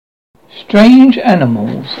Strange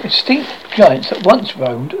animals, extinct giants that once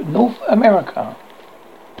roamed North America.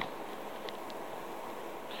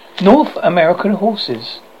 North American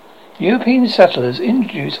horses. European settlers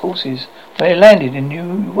introduced horses when they landed in the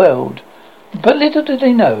New World, but little did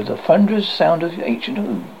they know the thunderous sound of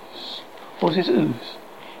ancient horses' hooves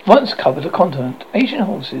once covered the continent. Ancient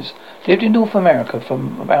horses lived in North America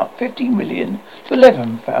from about 15 million to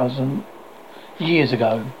 11,000 years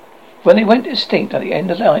ago, when they went extinct at the end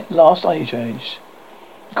of the last ice age.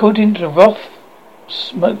 According to the Roth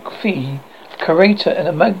Smoke Fee, curator in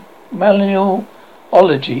the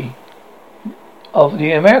Malleology of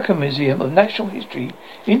the American Museum of Natural History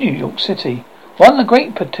in New York City, one of the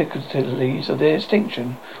great particularities of their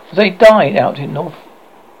extinction was they died out in North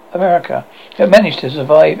America, yet managed to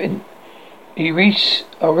survive in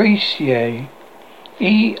Eurasia,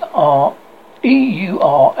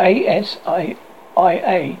 EURASIA,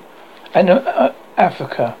 and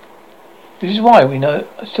Africa. This is why we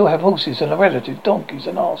still have horses and their relatives, donkeys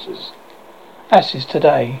and asses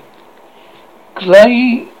today.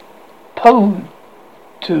 Glyptodon,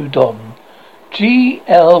 Glyptodon,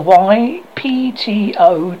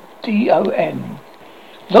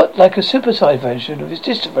 looked like a supersized version of its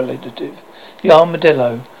distant relative, the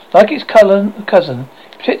armadillo. Like its cousin, it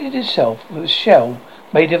protected itself with a shell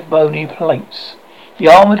made of bony plates. The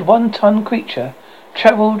armored 1-ton creature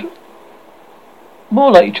travelled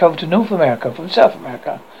to North America from South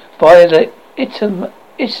America via the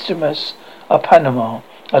Isthmus of Panama,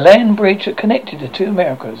 a land bridge that connected the two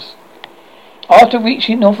Americas. After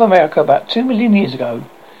reaching North America about 2 million years ago,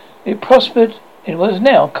 it prospered in what is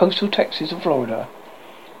now coastal Texas and Florida.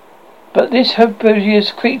 But this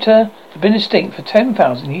herbivorous creature had been extinct for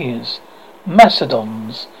 10,000 years.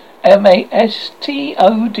 Mastodons,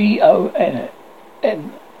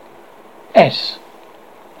 Mastodons,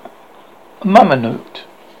 Mammoth,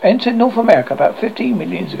 entered North America about 15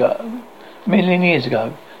 million years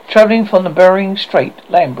ago, travelling from the Bering Strait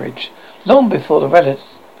land bridge, long before their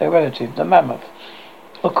relative, the mammoth.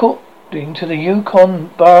 According to the Yukon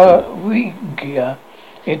Barringia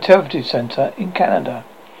Interpretive Centre in Canada,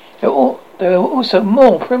 they were also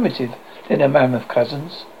more primitive than their mammoth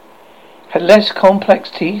cousins, had less complex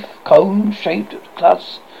teeth, cone-shaped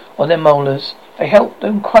clasps on their molars. They helped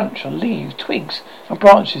them crunch on leaves, twigs, and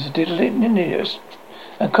branches of dendrobiums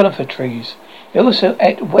and conifer trees. They also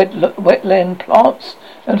ate wetland plants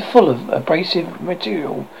and full of abrasive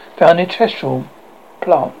material found in terrestrial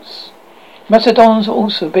plants. Mastodons are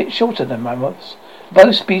also a bit shorter than mammoths.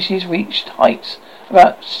 Both species reached heights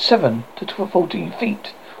about 7 to 14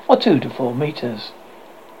 feet, or 2 to 4 meters.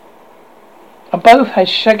 And both had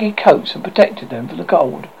shaggy coats and protected them from the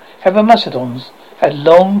cold. However, mastodons had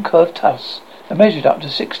long curved tusks that measured up to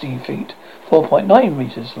 16 feet, 4.9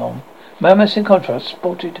 meters long. Mammoths, in contrast,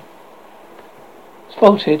 sported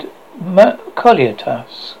collier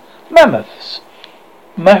tusks. Mammoths,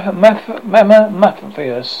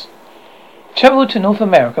 Mammotheus, travelled to North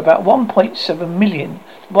America about 1.7 million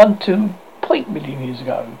to 1.2 million years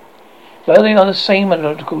ago. Though they are the same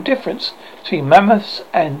analogical difference between mammoths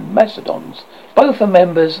and mastodons, both are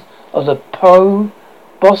members of the Proboscidae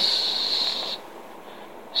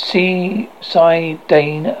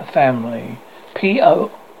family.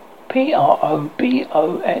 Proboscidean.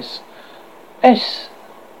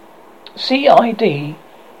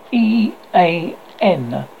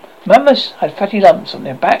 Mammoths had fatty lumps on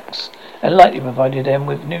their backs and likely provided them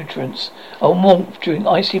with nutrients and warmth during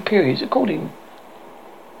icy periods.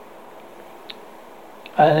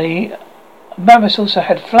 The mammoths also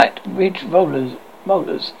had flat ridge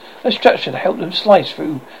molars, a structure that helped them slice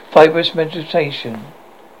through fibrous vegetation.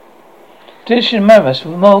 Traditional mammoths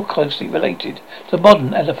were more closely related to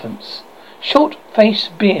modern elephants.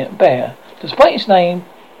 Short-faced bear. Despite its name,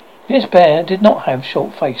 this bear did not have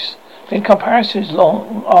short face. But in comparison to its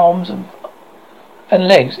long arms and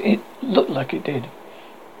legs, it looked like it did.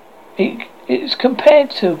 It is compared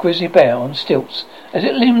to a grizzly bear on stilts, as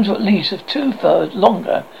its limbs were at least 2/3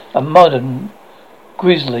 longer than modern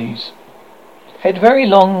grizzlies. It had very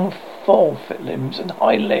long forefoot limbs and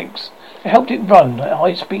high legs that helped it run at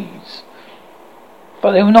high speeds.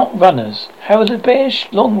 But they were not runners. However, the bear's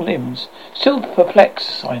long limbs still perplex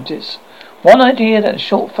scientists. One idea that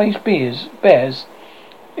short-faced bears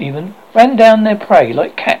even ran down their prey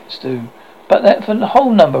like cats do, but that for a whole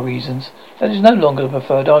number of reasons, that is no longer the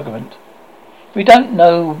preferred argument. We don't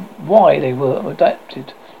know why they were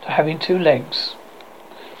adapted to having 2 legs.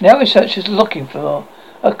 Now researchers are looking for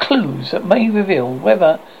clues that may reveal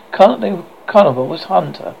whether carnivore was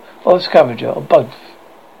hunter or scavenger or both.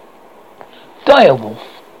 Dire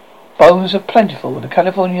wolf. Bones are plentiful in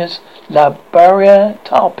California's La Barria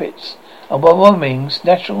tar pits of Wyoming's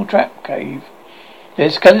National Trap Cave. Their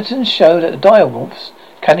skeletons show that the dire wolves,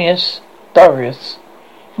 Canis darius,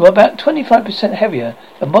 were about 25% heavier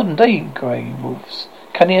than modern-day grey wolves,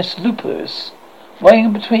 Canis lupus,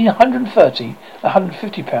 weighing between 130 and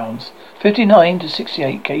 150 pounds, 59 to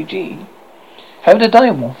 68 kg. However, the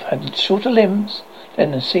dire wolf had shorter limbs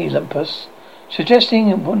than the sea lumpus, suggesting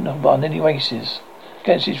it wouldn't have won any races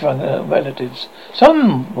against its relatives.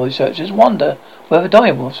 Some researchers wonder whether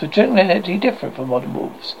dire wolves were genetically different from modern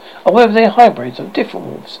wolves, or whether they are hybrids of different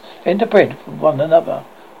wolves interbred with one another.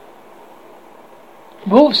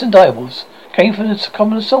 Wolves and dire wolves came from a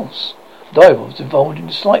common source. Dire wolves evolved in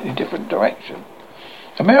a slightly different direction.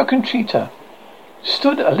 American cheetah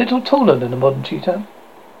stood a little taller than the modern cheetah.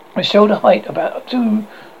 It showed a height about 2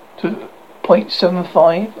 to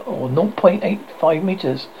 0.75 or 0.85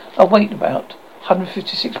 meters, a weight about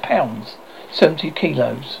 156 pounds, 70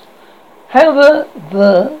 kilos. However,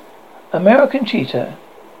 the American cheetah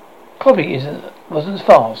probably wasn't as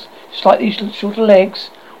fast. Slightly shorter legs,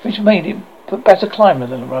 which made it a better climber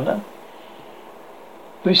than a runner.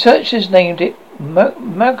 Researchers named it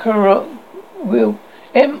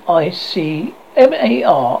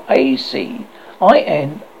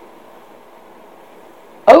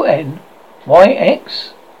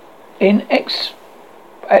in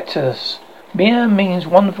X-Actus. Mir means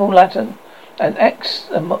wonderful Latin, and X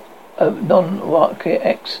non-X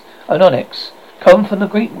come from the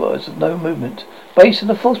Greek words of no movement, based on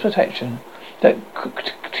the false protection that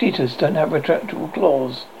cheetahs don't have retractable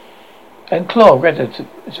claws and claw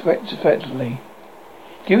respectively,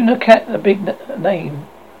 giving the cat a name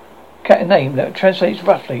that translates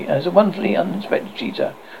roughly as a wonderfully unexpected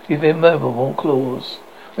cheetah with immovable claws.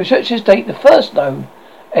 Researchers date the first known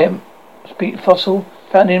fossil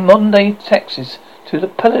found in modern-day Texas to the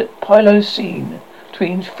Pliocene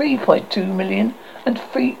between 3.2 million and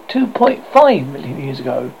 2.5 million years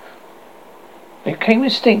ago. It became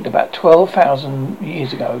extinct about 12,000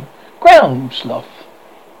 years ago. Ground sloth.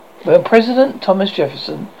 When President Thomas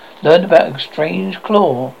Jefferson learned about a strange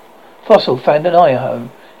claw fossil found in Idaho,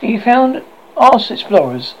 he asked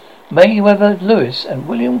explorers Meriwether Lewis and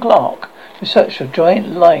William Clark to search for giant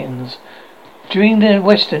lions during their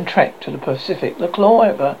western trek to the Pacific. The claw,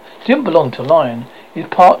 however, didn't belong to a lion. It is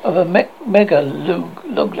part of a megalonyx,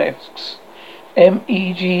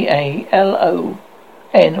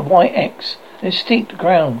 megalonyx, an extinct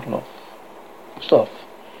ground sloth.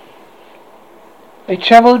 They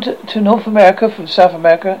travelled to North America from South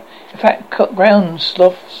America. In fact, ground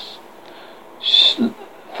sloths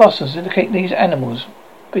fossils indicate these animals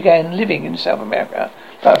began living in South America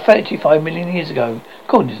about 35 million years ago,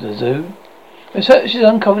 according to the zoo. Researchers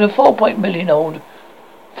uncovered a 4 million old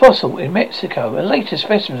fossil in Mexico, and later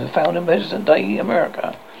specimens are found in present-day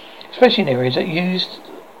America, especially in areas that used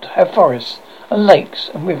to have forests and lakes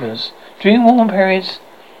and rivers. During warm periods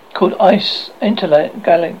called ice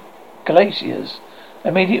glaciers,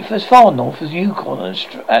 they made it as far north as Yukon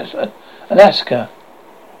and Alaska.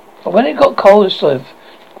 But when it got cold, the sloth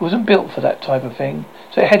wasn't built for that type of thing,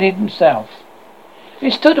 so it headed south.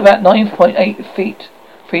 It stood about 9.8 feet,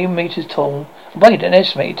 3 meters tall, and weighed an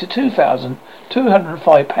estimated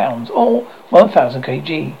 2,205 pounds, or 1,000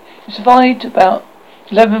 kg. It survived about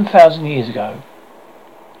 11,000 years ago.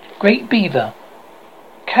 Great beaver,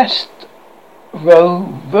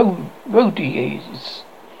 Castorrhoedes,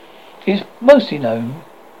 is mostly known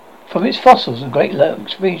from its fossils in the Great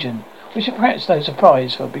Lakes region, which is perhaps no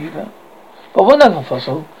surprise for a beaver. But one other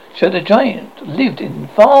fossil showed a giant lived in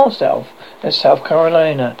far south as South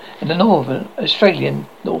Carolina in the northern Australian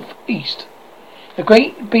northeast. The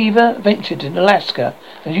great beaver ventured in Alaska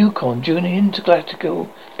and Yukon during the interglacial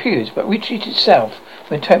periods, but retreated south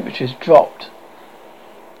when temperatures dropped.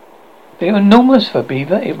 They were enormous for a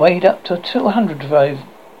beaver. It weighed up to 205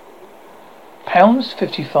 pounds,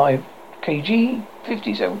 57 kg,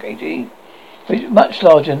 which is much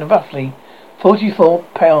larger than roughly 44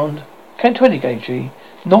 pound, 20 kg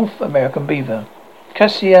North American beaver,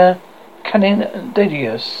 Cassia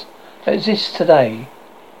canidarius, that exists today.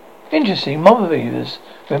 Interesting, modern beavers'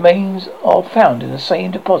 remains are found in the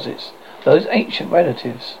same deposits, those ancient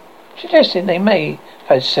relatives, suggesting they may have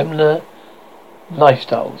had similar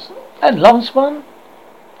lifestyles. And last one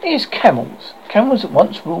is camels. Camels that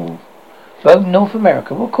once roamed North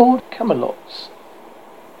America were called camelots.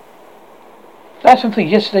 Latin for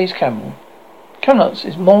yesterday's camel. Camelots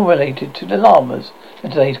is more related to the llamas than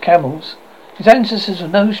today's camels. His ancestors were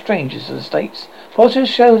no strangers to the States. Fossils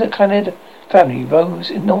show that Canid family rose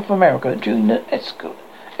in North America during the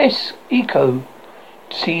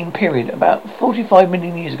Ecocene period about 45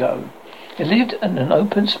 million years ago. It lived in an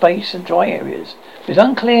open space and dry areas. It was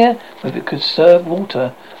unclear whether it could serve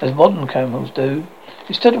water as modern camels do.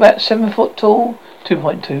 It stood about 7 foot tall,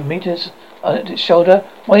 2.2 meters on its shoulder,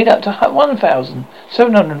 weighed up to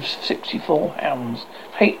 1,764 pounds,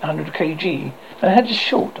 800 kg, and had a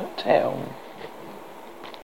short tail.